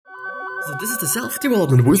So this is the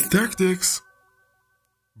self-development with tactics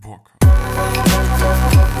book.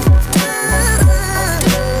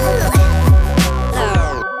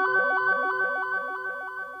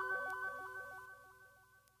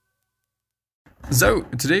 So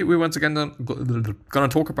today we once again gonna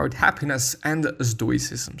talk about happiness and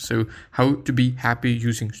stoicism. So how to be happy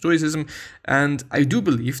using stoicism. And I do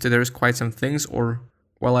believe that there is quite some things, or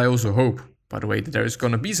well, I also hope, by the way, that there is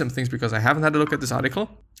gonna be some things, because I haven't had a look at this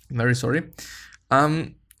article. I'm very sorry.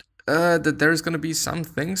 That there is gonna be some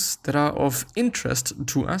things that are of interest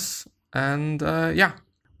to us, and yeah,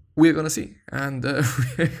 we're gonna see, and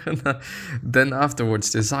we're gonna then afterwards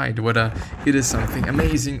decide whether it is something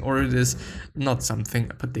amazing or it is not something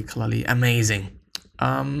particularly amazing.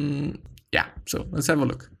 Yeah, so let's have a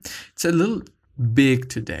look. It's a little big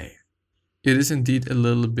today. It is indeed a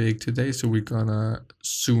little big today, so we're gonna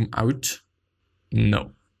zoom out.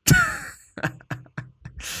 No.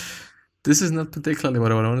 This is not particularly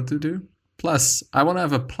what I wanted to do. Plus, I want to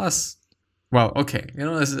have a plus. Well, okay, you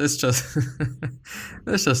know, let's just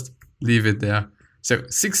let's just leave it there. So,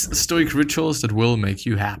 6 stoic rituals that will make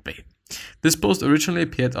you happy. This post originally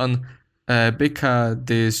appeared on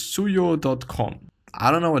beccadesuyo.com.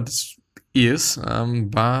 I don't know what this is,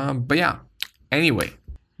 but yeah. Anyway,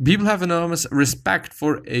 people have enormous respect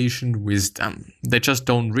for ancient wisdom. They just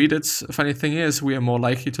don't read it. Funny thing is, we are more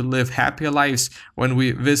likely to live happier lives when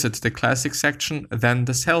we visit the classic section than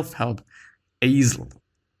the self-help easel.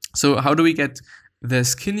 So how do we get the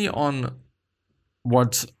skinny on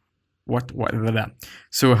what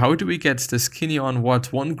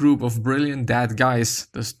one group of brilliant dead guys,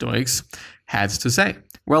 the Stoics, had to say?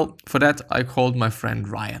 Well, for that I called my friend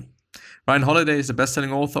Ryan. Ryan Holiday is the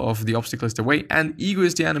best-selling author of The Obstacle is the Way and Ego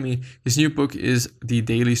is the Enemy. His new book is The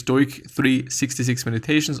Daily Stoic 366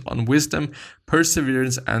 Meditations on Wisdom,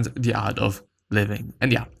 Perseverance, and the Art of Living.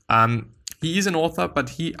 And yeah, he is an author,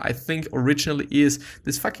 but I think originally is,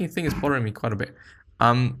 this fucking thing is bothering me quite a bit.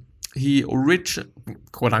 He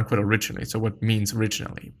quote unquote originally, so what means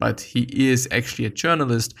originally, but he is actually a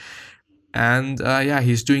journalist, and yeah,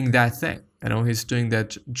 he's doing that thing. You know, he's doing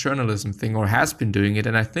that journalism thing, or has been doing it,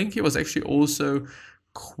 and I think he was actually also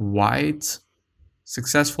quite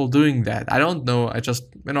successful doing that. I don't know, I just,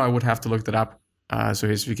 you know, I would have to look that up. So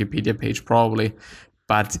his Wikipedia page probably,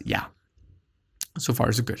 but yeah, so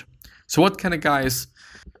far so good. So what kind of guys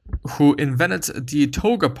who invented the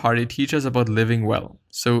toga party teach us about living well?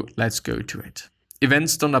 So let's go to it.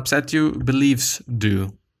 Events don't upset you, beliefs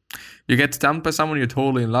do. You get dumped by someone you're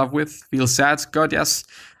totally in love with, feel sad, God yes,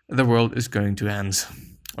 the world is going to end.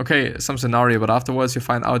 Okay, some scenario, but afterwards you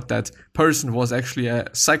find out that person was actually a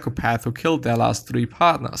psychopath who killed their last 3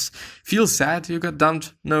 partners. Feel sad, you got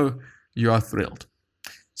dumped? No, you are thrilled.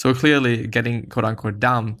 So clearly getting quote-unquote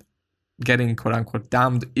damned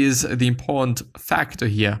is the important factor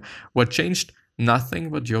here. What changed? Nothing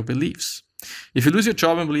but your beliefs. If you lose your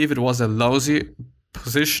job and believe it was a lousy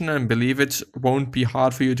position and believe it won't be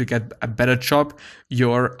hard for you to get a better job,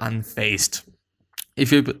 you're unfazed.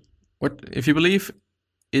 If you believe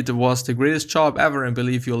it was the greatest job ever and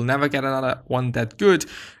believe you'll never get another one that good,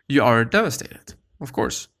 you are devastated. Of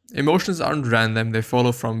course, emotions aren't random, they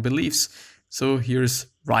follow from beliefs. So here's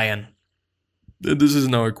Ryan. This is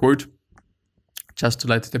now a quote, just to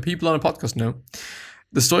let the people on the podcast know.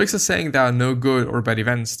 The Stoics are saying there are no good or bad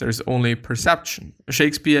events, there is only perception.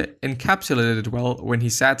 Shakespeare encapsulated it well when he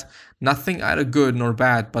said, nothing either good nor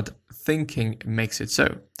bad, but thinking makes it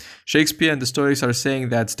so. Shakespeare and the Stoics are saying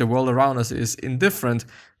that the world around us is indifferent,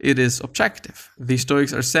 it is objective. The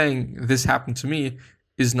Stoics are saying this happened to me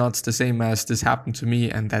is not the same as this happened to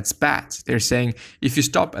me and that's bad. They're saying if you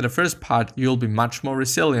stop at the first part, you'll be much more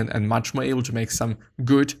resilient and much more able to make some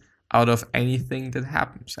good out of anything that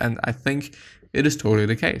happens. And I think it is totally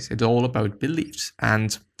the case. It's all about beliefs.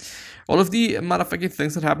 And all of the motherfucking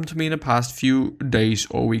things that happened to me in the past few days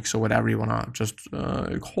or weeks or whatever you want to just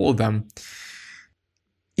call them,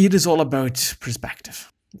 it is all about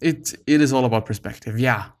perspective. It is all about perspective.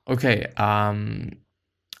 Yeah, okay.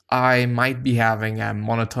 I might be having a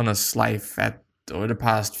monotonous life over the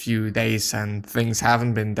past few days and things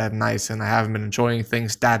haven't been that nice and I haven't been enjoying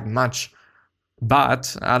things that much.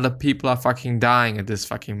 But other people are fucking dying at this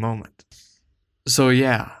fucking moment. So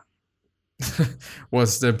yeah,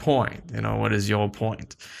 what's the point? You know, what is your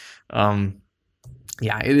point?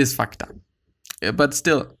 Yeah, it is fucked up. But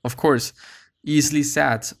still, of course, easily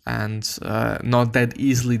said and not that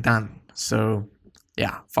easily done. So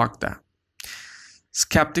yeah, fuck that.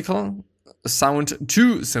 Skeptical, sound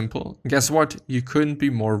too simple. Guess what? You couldn't be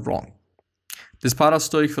more wrong. This part of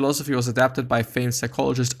Stoic philosophy was adapted by famed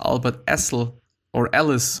psychologist Albert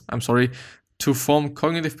Ellis to form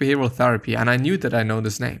cognitive behavioral therapy. And I knew that I know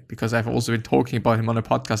this name because I've also been talking about him on a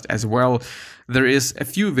podcast as well. There is a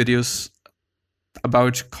few videos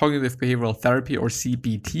about cognitive behavioral therapy, or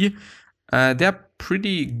CBT. They're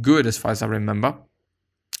pretty good as far as I remember.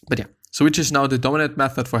 But yeah, so which is now the dominant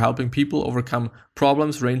method for helping people overcome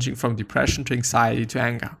problems ranging from depression to anxiety to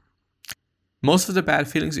anger. Most of the bad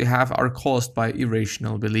feelings you have are caused by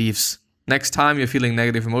irrational beliefs. Next time you're feeling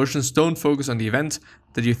negative emotions, don't focus on the event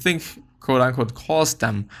that you think, quote unquote, caused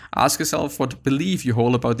them. Ask yourself what belief you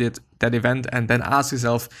hold about that event, and then ask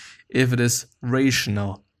yourself if it is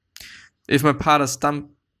rational. If my partner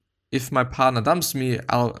dumps me,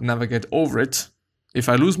 I'll never get over it. If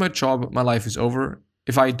I lose my job, my life is over.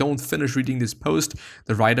 If I don't finish reading this post,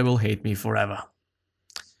 the writer will hate me forever.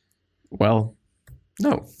 Well,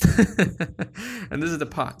 no. And this is the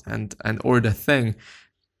part, or the thing.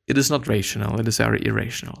 It is not rational, it is very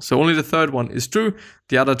irrational. So only the third one is true,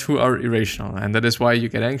 the other two are irrational, and that is why you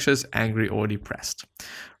get anxious, angry, or depressed.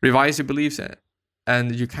 Revise your beliefs,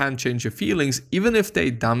 and you can change your feelings. Even if they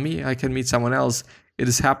dumb me, I can meet someone else. It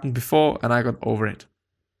has happened before, and I got over it.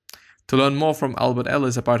 To learn more from Albert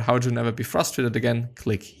Ellis about how to never be frustrated again,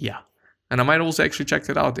 click here. And I might also actually check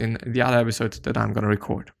that out in the other episode that I'm going to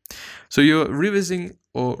record. So you're revisiting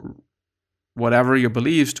or whatever your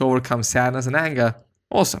beliefs to overcome sadness and anger.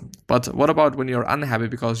 Awesome. But what about when you're unhappy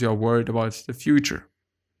because you're worried about the future?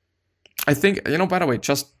 I think, by the way,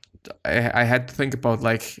 I had to think about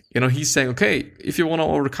he's saying, okay, if you want to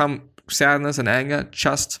overcome sadness and anger,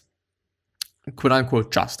 just, quote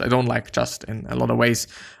unquote, just. I don't like just in a lot of ways,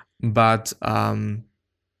 but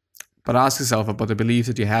ask yourself about the beliefs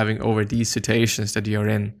that you're having over these situations that you're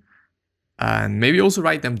in. And maybe also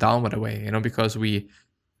write them down, by the way, because we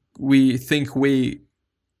think way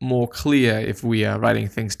more clear if we are writing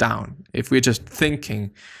things down. If we're just thinking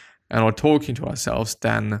and or talking to ourselves,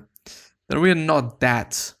 then we're not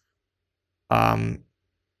that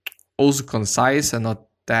also concise, and not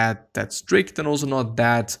that strict, and also not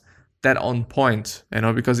that on point,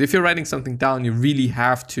 because if you're writing something down, you really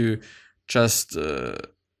have to just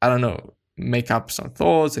make up some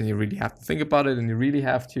thoughts, and you really have to think about it, and you really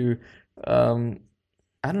have to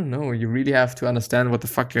you really have to understand what the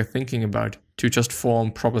fuck you're thinking about to just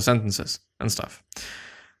form proper sentences and stuff.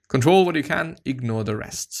 Control what you can, ignore the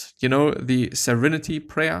rest. The serenity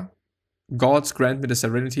prayer? Gods grant me the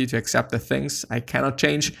serenity to accept the things I cannot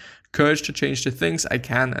change, courage to change the things I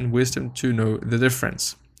can, and wisdom to know the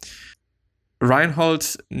difference.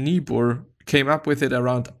 Reinhold Niebuhr came up with it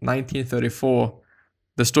around 1934.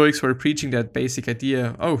 The Stoics were preaching that basic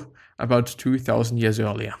idea, about 2,000 years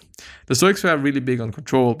earlier. The Stoics were really big on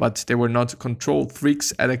control, but they were not control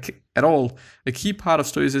freaks at all. The key part of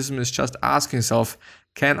Stoicism is just asking yourself,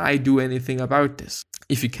 can I do anything about this?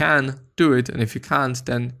 If you can, do it, and if you can't,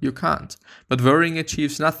 then you can't. But worrying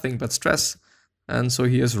achieves nothing but stress, and so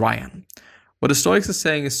here's Ryan. What the Stoics are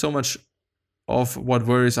saying is so much of what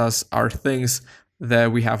worries us are things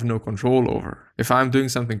that we have no control over. If I'm doing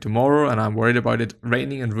something tomorrow and I'm worried about it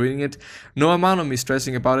raining and ruining it, no amount of me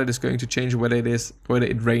stressing about it is going to change whether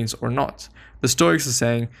it rains or not. The Stoics are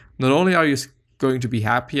saying, not only are you going to be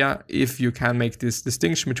happier if you can make this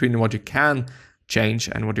distinction between what you can change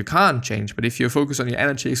and what you can't change, but if you focus on your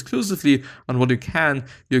energy exclusively on what you can,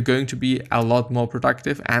 you're going to be a lot more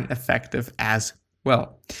productive and effective as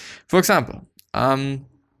well. For example,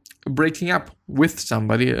 breaking up with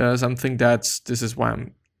somebody, this is why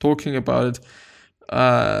I'm talking about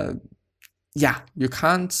it. You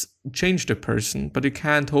can't change the person, but you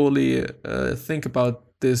can totally think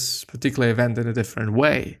about this particular event in a different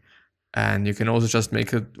way. And you can also just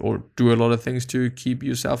make it or do a lot of things to keep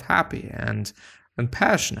yourself happy and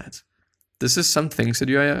passionate. This is some things that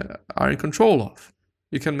you are in control of.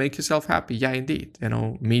 You can make yourself happy. Yeah, indeed.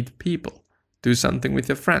 Meet people, do something with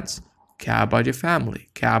your friends, care about your family,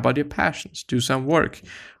 care about your passions, do some work,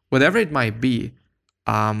 whatever it might be.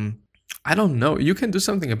 I don't know. You can do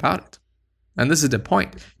something about it. And this is the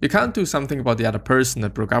point. You can't do something about the other person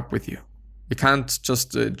that broke up with you. You can't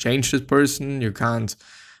just change this person. You can't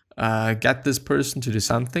get this person to do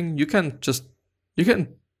something. You can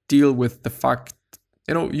deal with the fact,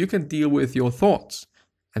 you can deal with your thoughts,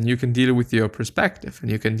 and you can deal with your perspective,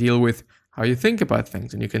 and you can deal with how you think about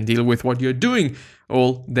things, and you can deal with what you're doing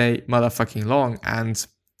all day motherfucking long, and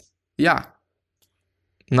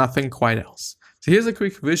nothing quite else. So here's a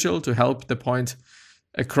quick visual to help the point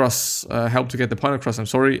across, help to get the point across. I'm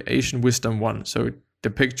sorry, Asian Wisdom 1. So the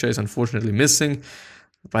picture is unfortunately missing,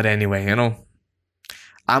 but anyway,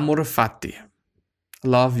 Amor fati,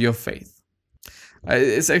 love your faith.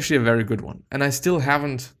 It's actually a very good one, and I still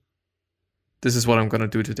haven't. This is what I'm gonna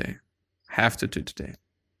do today. Have to do today.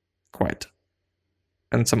 Quite.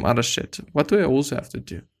 and some other shit. What do I also have to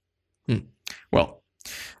do? Well,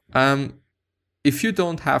 if you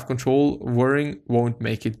don't have control, worrying won't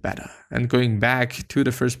make it better. And going back to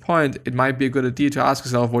the first point, it might be a good idea to ask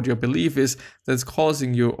yourself what your belief is that's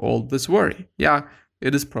causing you all this worry. Yeah,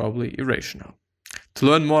 it is probably irrational. To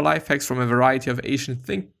learn more life hacks from a variety of Asian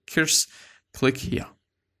thinkers, click here.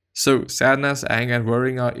 So, sadness, anger, and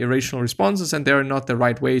worrying are irrational responses, and they are not the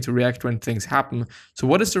right way to react when things happen. So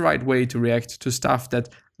what is the right way to react to stuff that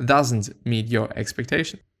doesn't meet your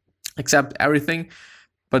expectation? Accept everything,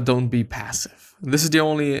 but don't be passive. This is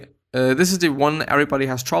the one everybody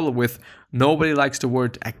has trouble with. Nobody likes the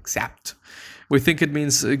word accept. We think it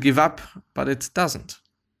means give up, but it doesn't.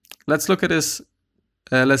 Let's look at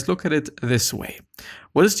it this way.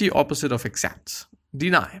 What is the opposite of accept?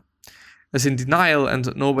 Deny. As in denial,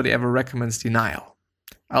 and nobody ever recommends denial.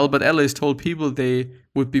 Albert Ellis told people they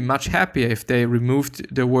would be much happier if they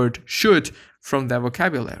removed the word should from their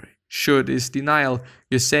vocabulary. Should is denial.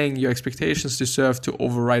 You're saying your expectations deserve to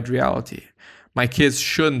override reality. My kids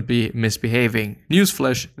shouldn't be misbehaving.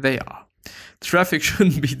 Newsflash, they are. Traffic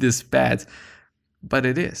shouldn't be this bad, but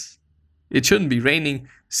it is. It shouldn't be raining.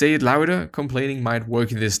 Say it louder. Complaining might work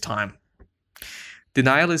this time.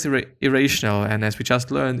 Denial is irrational, and as we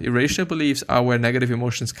just learned, irrational beliefs are where negative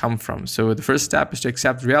emotions come from. So the first step is to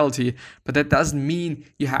accept reality, but that doesn't mean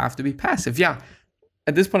you have to be passive. Yeah,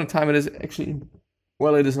 at this point in time, it is actually,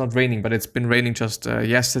 well, it is not raining, but it's been raining just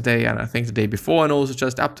yesterday and I think the day before, and also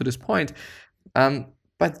just up to this point.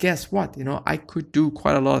 But guess what? I could do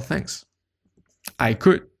quite a lot of things. I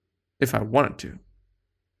could, if I wanted to.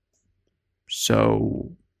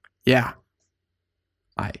 So, yeah,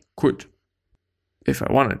 I could. If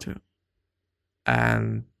I wanted to.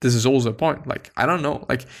 And this is also a point. I don't know.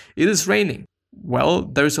 It is raining. Well,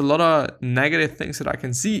 there's a lot of negative things that I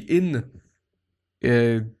can see in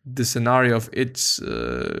the scenario of it's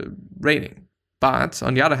raining. But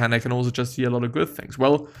on the other hand, I can also just see a lot of good things.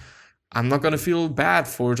 Well, I'm not going to feel bad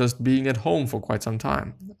for just being at home for quite some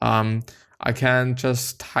time. I can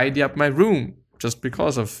just tidy up my room just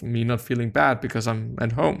because of me not feeling bad because I'm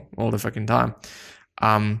at home all the fucking time.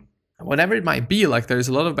 Whatever it might be, there's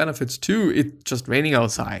a lot of benefits to it just raining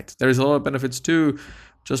outside. There's a lot of benefits to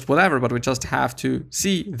just whatever, but we just have to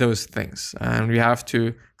see those things. And we have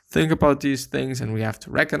to think about these things and we have to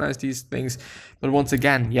recognize these things. But once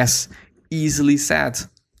again, yes, easily said,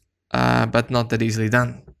 but not that easily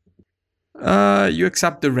done. You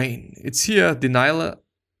accept the rain. It's here, denial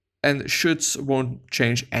and shoulds won't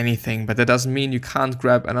change anything, but that doesn't mean you can't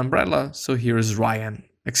grab an umbrella. So here is Ryan.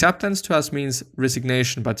 Acceptance to us means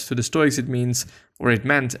resignation, but to the Stoics it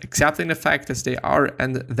meant accepting the fact as they are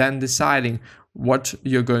and then deciding what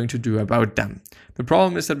you're going to do about them. The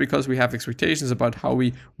problem is that because we have expectations about how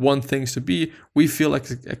we want things to be, we feel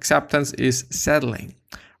like acceptance is settling,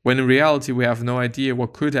 when in reality we have no idea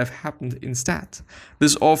what could have happened instead.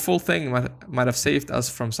 This awful thing might have saved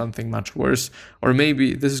us from something much worse, or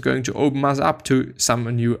maybe this is going to open us up to some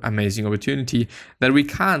new amazing opportunity that we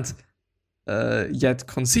can't yet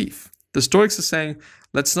conceive. The Stoics are saying,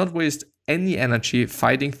 let's not waste any energy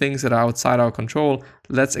fighting things that are outside our control.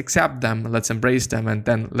 Let's accept them, let's embrace them, and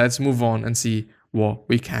then let's move on and see what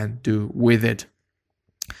we can do with it.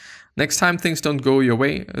 Next time things don't go your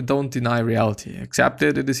way, don't deny reality. Accept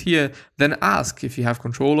it, it is here. Then ask if you have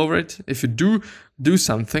control over it. If you do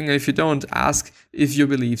something, and if you don't, ask if your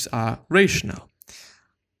beliefs are rational.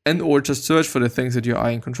 And or just search for the things that you are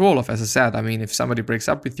in control of. As I said, if somebody breaks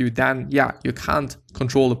up with you, then yeah, you can't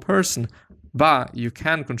control the person, but you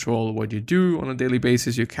can control what you do on a daily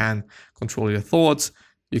basis. You can control your thoughts.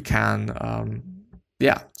 You can,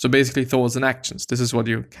 so basically thoughts and actions. This is what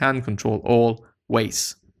you can control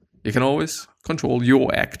always. You can always control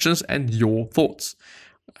your actions and your thoughts.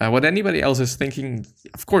 What anybody else is thinking,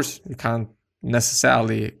 of course, you can't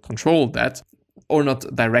necessarily control that or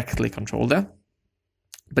not directly control that.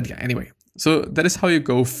 But yeah, anyway, so that is how you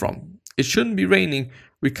go from it shouldn't be raining,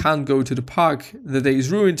 we can't go to the park, the day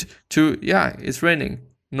is ruined, to yeah, it's raining,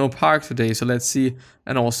 no park today, so let's see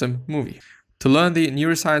an awesome movie. To learn the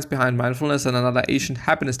neuroscience behind mindfulness and another ancient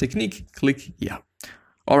happiness technique, click here.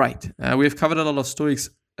 All right, we have covered a lot of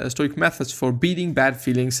Stoic methods for beating bad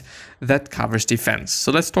feelings. That covers defense.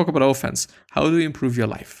 So let's talk about offense. How do you improve your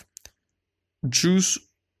life? Choose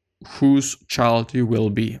whose child you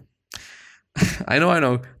will be. I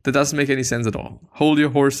know, that doesn't make any sense at all. Hold your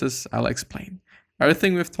horses, I'll explain.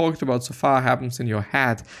 Everything we've talked about so far happens in your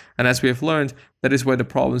head, and as we have learned, that is where the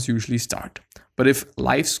problems usually start. But if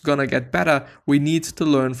life's gonna get better, we need to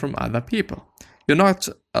learn from other people. You're not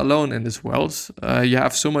alone in this world. You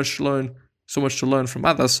have so much to learn from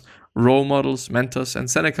others, role models, mentors,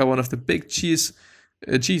 and Seneca, one of the big G's,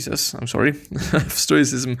 Jesus, of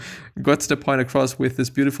Stoicism, got the point across with this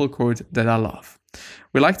beautiful quote that I love.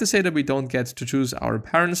 We like to say that we don't get to choose our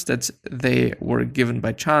parents, that they were given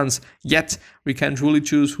by chance, yet we can truly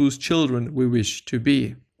choose whose children we wish to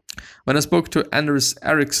be. When I spoke to Anders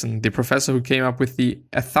Ericsson, the professor who came up with the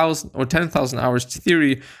 1,000 or 10,000 hours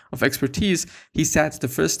theory of expertise, he said the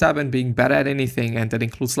first step in being better at anything, and that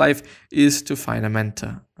includes life, is to find a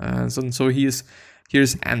mentor. So here's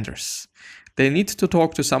Anders. They need to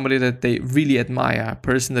talk to somebody that they really admire, a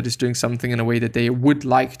person that is doing something in a way that they would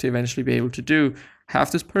like to eventually be able to do.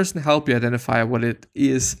 Have this person help you identify what it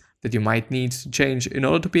is that you might need to change in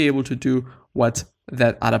order to be able to do what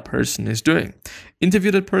that other person is doing.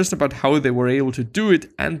 Interview that person about how they were able to do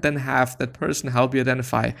it, and then have that person help you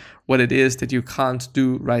identify what it is that you can't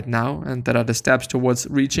do right now, and that are the steps towards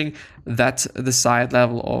reaching that desired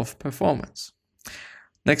level of performance.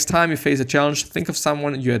 Next time you face a challenge, think of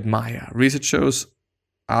someone you admire. Research shows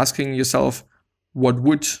asking yourself, what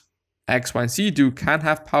would X, Y, and Z do, can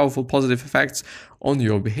have powerful positive effects on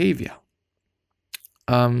your behavior.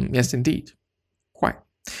 Yes, indeed. Quite.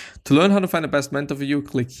 To learn how to find the best mentor for you,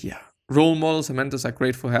 click here. Role models and mentors are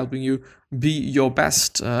great for helping you be your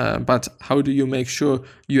best, but how do you make sure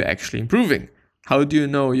you're actually improving? How do you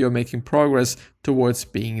know you're making progress towards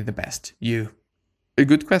being the best you? A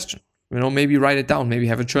good question. Maybe write it down, maybe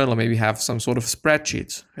have a journal, maybe have some sort of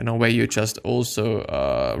spreadsheet, where you just also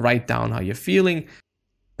write down how you're feeling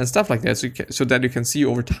and stuff like that, so that you can see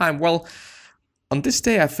over time, well, on this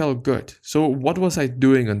day I felt good. So what was I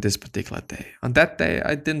doing on this particular day? On that day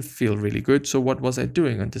I didn't feel really good. So what was I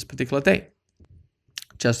doing on this particular day?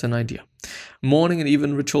 Just an idea. Morning and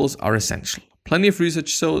evening rituals are essential. Plenty of research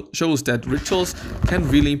shows that rituals can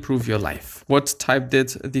really improve your life. What type did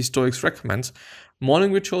the Stoics recommend?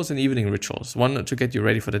 Morning rituals and evening rituals. One to get you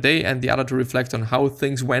ready for the day, and the other to reflect on how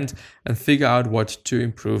things went and figure out what to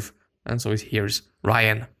improve. And so here's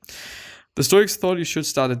Ryan. The Stoics thought you should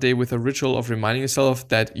start the day with a ritual of reminding yourself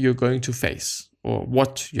that you're going to face, or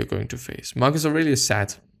what you're going to face. Marcus Aurelius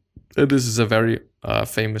said, this is a very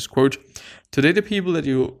famous quote, today the people that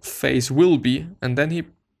you face will be, and then he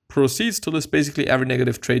proceeds to list basically every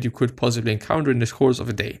negative trait you could possibly encounter in the course of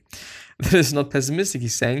a day. That is not pessimistic,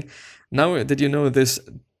 he's saying. Now that you know this,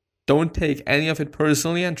 don't take any of it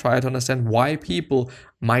personally and try to understand why people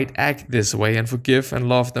might act this way, and forgive and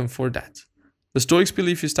love them for that. The Stoics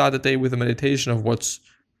believe you start the day with a meditation of what's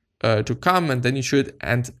to come, and then you should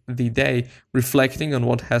end the day reflecting on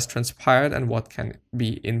what has transpired and what can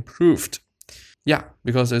be improved. Yeah,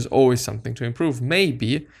 because there's always something to improve.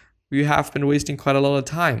 Maybe you have been wasting quite a lot of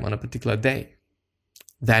time on a particular day.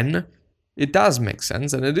 Then it does make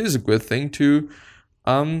sense, and it is a good thing to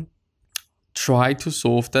try to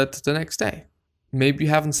solve that the next day. Maybe you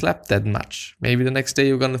haven't slept that much. Maybe the next day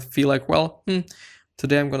you're going to feel like,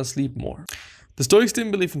 today I'm going to sleep more. The Stoics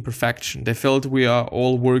didn't believe in perfection. They felt we are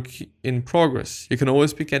all work in progress. You can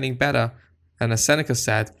always be getting better. And as Seneca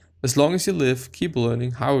said, as long as you live, keep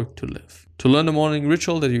learning how to live. To learn the morning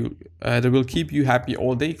ritual that will keep you happy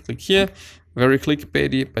all day, click here. Very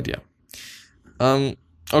clickbaity, but yeah.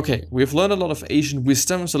 Okay, we've learned a lot of Asian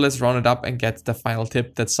wisdom, so let's round it up and get the final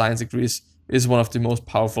tip that science agrees is one of the most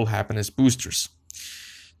powerful happiness boosters.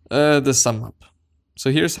 The sum up. So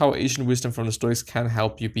here's how Asian wisdom from the Stoics can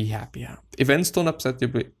help you be happier. Events don't upset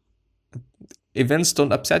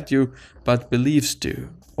you, but beliefs do.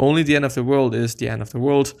 Only the end of the world is the end of the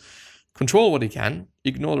world. Control what you can,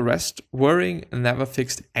 ignore the rest. Worrying never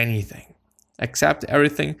fixed anything. Accept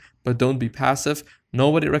everything, but don't be passive.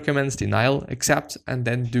 Nobody recommends denial. Accept and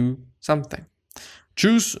then do something.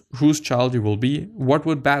 Choose whose child you will be. What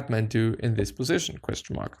would Batman do in this position? ?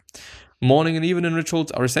 Morning and evening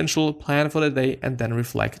rituals are essential. Plan for the day and then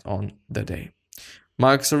reflect on the day.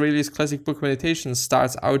 Marcus Aurelius' classic book Meditations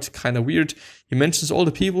starts out kind of weird. He mentions all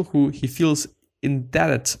the people who he feels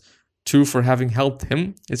indebted to for having helped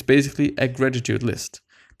him. It's basically a gratitude list.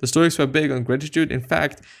 The Stoics were big on gratitude. In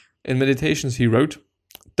fact, in Meditations he wrote,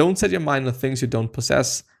 don't set your mind on things you don't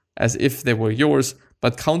possess as if they were yours,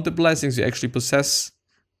 but count the blessings you actually possess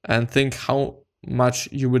and think how much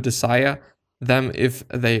you would desire them if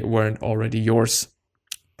they weren't already yours.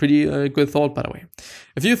 Pretty good thought, by the way.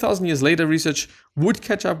 A few thousand years later, research would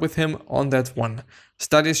catch up with him on that one.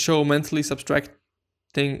 Studies show mentally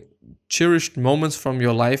subtracting cherished moments from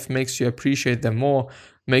your life makes you appreciate them more,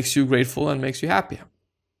 makes you grateful, and makes you happier.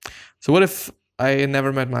 So what if I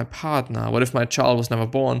never met my partner? What if my child was never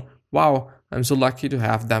born? Wow, I'm so lucky to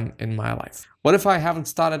have them in my life. What if I haven't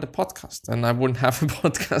started a podcast and I wouldn't have a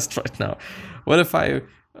podcast right now? What if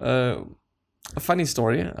a funny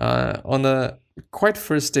story, on the quite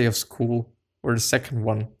first day of school, or the second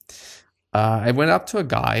one, I went up to a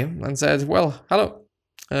guy and said, well, hello.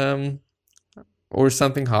 Or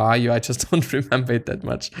something, how are you? I just don't remember it that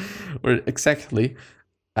much or exactly.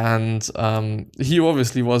 And he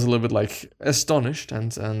obviously was a little bit like astonished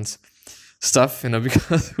and stuff,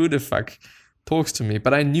 because who the fuck talks to me?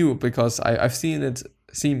 But I knew because I've seen him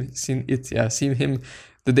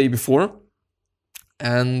the day before.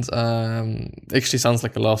 And actually sounds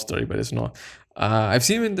like a love story, but it's not. I've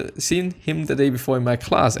seen him the day before in my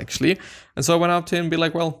class, actually. And so I went up to him and be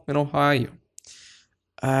like, well, how are you?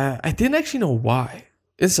 I didn't actually know why.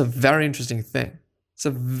 It's a very interesting thing. It's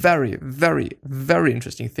a very, very, very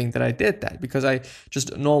interesting thing that I did that, because I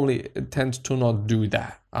just normally tend to not do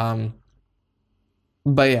that.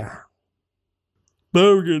 But yeah. But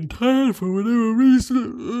I'm getting tired for whatever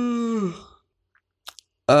reason.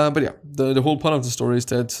 But yeah, the whole point of the story is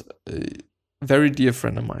that a very dear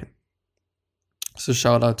friend of mine. So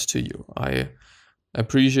shout out to you. I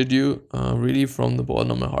appreciate you really from the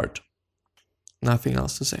bottom of my heart. Nothing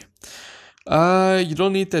else to say. You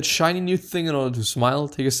don't need that shiny new thing in order to smile.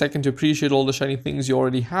 Take a second to appreciate all the shiny things you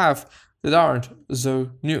already have that aren't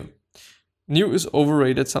so new. New is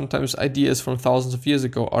overrated. Sometimes ideas from thousands of years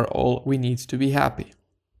ago are all we need to be happy.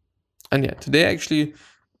 And yeah, today I actually,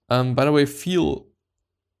 by the way, feel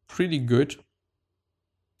pretty good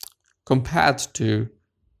compared to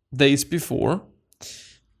days before.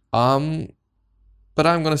 But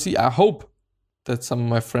I'm gonna see. I hope that some of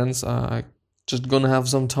my friends are just gonna have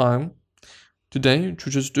some time today to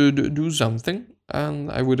just do something,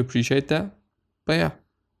 and I would appreciate that. But yeah.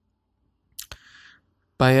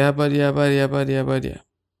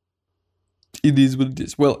 It is what it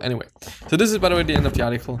is. Well, anyway. So this is, by the way, the end of the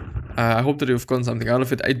article. I hope that you've gotten something out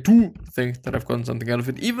of it. I do think that I've gotten something out of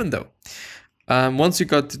it, even though once you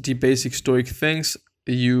got the basic Stoic things,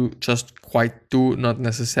 you just quite do not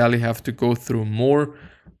necessarily have to go through more,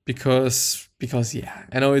 because yeah,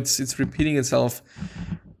 I know it's repeating itself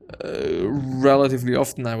relatively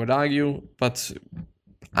often, I would argue, but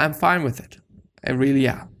I'm fine with it. I really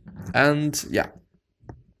am. And yeah.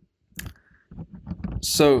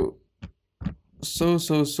 So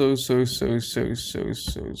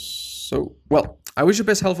well, I wish you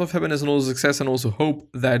best health of happiness and also success, and also hope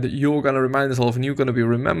that you're gonna remind yourself and you're gonna be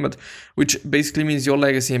remembered, which basically means your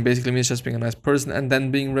legacy, and basically means just being a nice person and then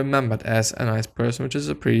being remembered as a nice person, which is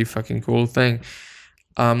a pretty fucking cool thing.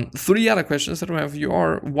 3 other questions that I have for you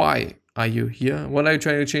are: why are you here? What are you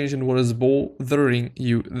trying to change, and what is bothering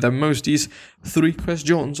you the most? These 3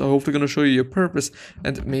 questions are hopefully gonna show you your purpose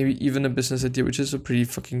and maybe even a business idea, which is a pretty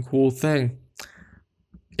fucking cool thing.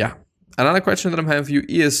 Yeah. Another question that I'm having for you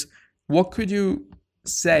is: what could you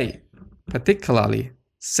particularly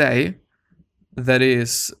say, that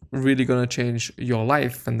is really gonna change your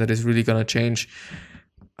life, and that is really gonna change,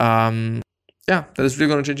 that is really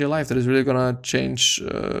gonna change your life, that is really gonna change,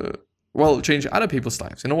 change other people's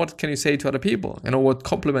lives? What can you say to other people? What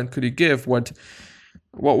compliment could you give? What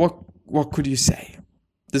could you say?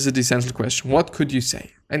 This is the essential question. What could you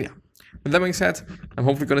say? And yeah, with that being said, I'm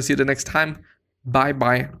hopefully gonna see you the next time. Bye.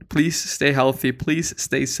 Please stay healthy. Please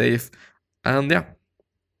stay safe. And yeah.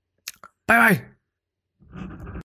 Bye.